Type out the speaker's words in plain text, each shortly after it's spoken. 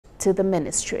to the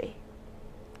ministry.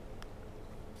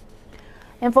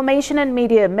 Information and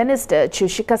Media Minister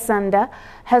Kasanda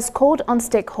has called on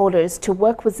stakeholders to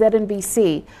work with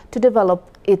Znbc to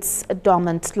develop its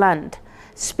dormant land.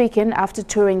 Speaking after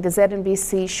touring the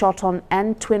Znbc short-on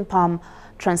and twin-palm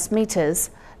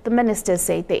transmitters, the minister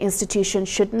said the institution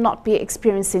should not be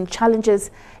experiencing challenges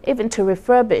even to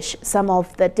refurbish some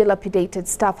of the dilapidated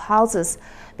staff houses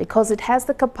because it has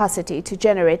the capacity to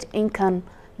generate income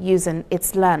using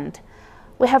its land.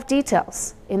 We have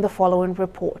details in the following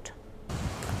report.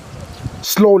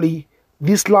 Slowly,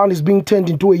 this land is being turned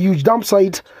into a huge dump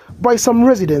site by some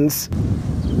residents.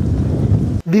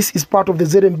 This is part of the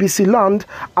Znbc land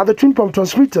at the twin palm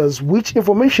transmitters, which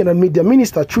Information and Media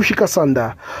Minister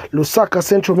Kasanda, Lusaka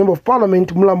Central Member of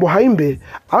Parliament Mulambo Haimbe,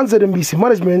 and Znbc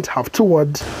management have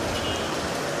toured.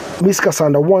 Ms.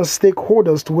 Kasanda wants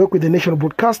stakeholders to work with the national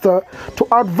broadcaster to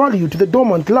add value to the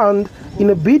dormant land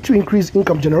in a bid to increase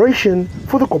income generation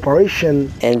for the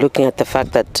corporation. And looking at the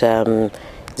fact that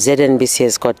Znbc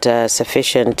has got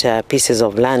sufficient pieces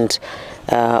of land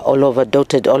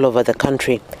dotted all over the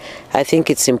country, I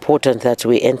think it's important that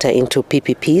we enter into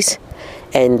PPPs,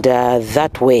 and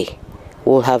that way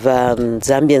we'll have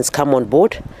Zambians come on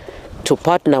board to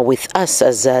partner with us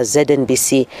as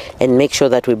Znbc and make sure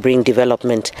that we bring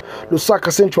development.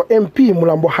 Lusaka Central MP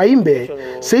Mulambo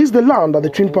Haimbe says the land at the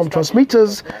twin palm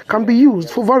transmitters can be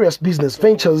used for various business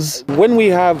ventures. When we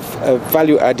have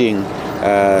value-adding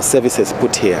services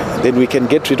put here, then we can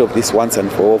get rid of this once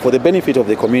and for all, for the benefit of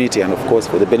the community and of course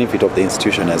for the benefit of the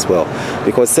institution as well,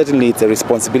 because certainly it's a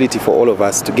responsibility for all of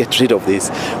us to get rid of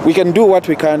this. We can do what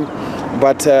we can,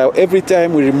 but every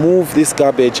time we remove this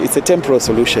garbage, it's a temporary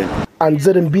solution. And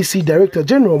Znbc Director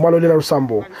General Malolela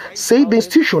Rusambo said the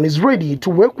institution is ready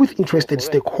to work with interested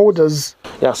stakeholders.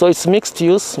 Yeah, so it's mixed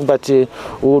use, but we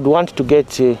would want to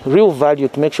get real value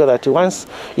to make sure that once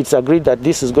it's agreed that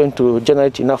this is going to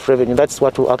generate enough revenue, that's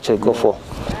what we'll actually go for.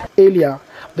 Earlier,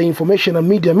 the Information and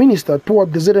Media Minister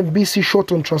toured the Znbc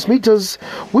short-on transmitters,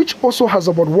 which also has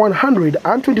about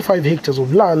 125 hectares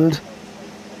of land.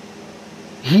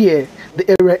 Here,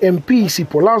 the area MP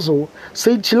Sipolazo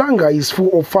said Chilanga is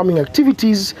full of farming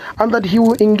activities and that he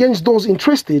will engage those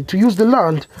interested to use the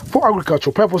land for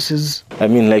agricultural purposes. I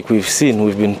mean, like we've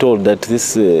been told that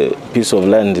this piece of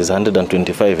land is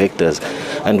 125 hectares,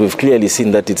 and we've clearly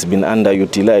seen that it's been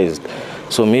underutilized.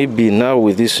 So maybe now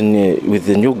with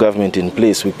the new government in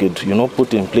place, we could,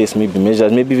 put in place maybe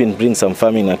measures, maybe even bring some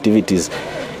farming activities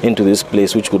into this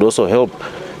place, which could also help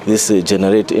this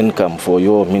generate income for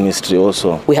your ministry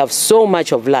also. We have so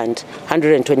much of land,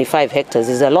 125 hectares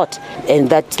is a lot,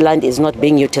 and that land is not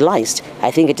being utilized.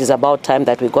 I think it is about time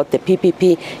that we got the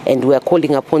PPP, and we are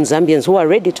calling upon Zambians who are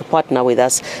ready to partner with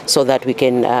us so that we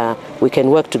can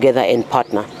work together and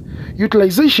partner.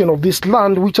 Utilization of this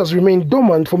land, which has remained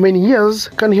dormant for many years,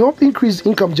 can help increase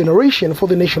income generation for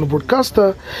the national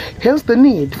broadcaster, hence the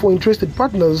need for interested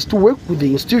partners to work with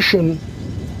the institution.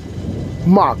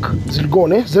 Mark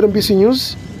Zilgone, Znbc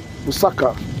News,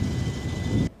 Lusaka.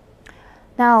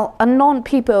 Now, unknown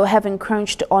people have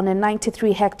encroached on a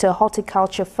 93-hectare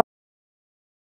horticulture farm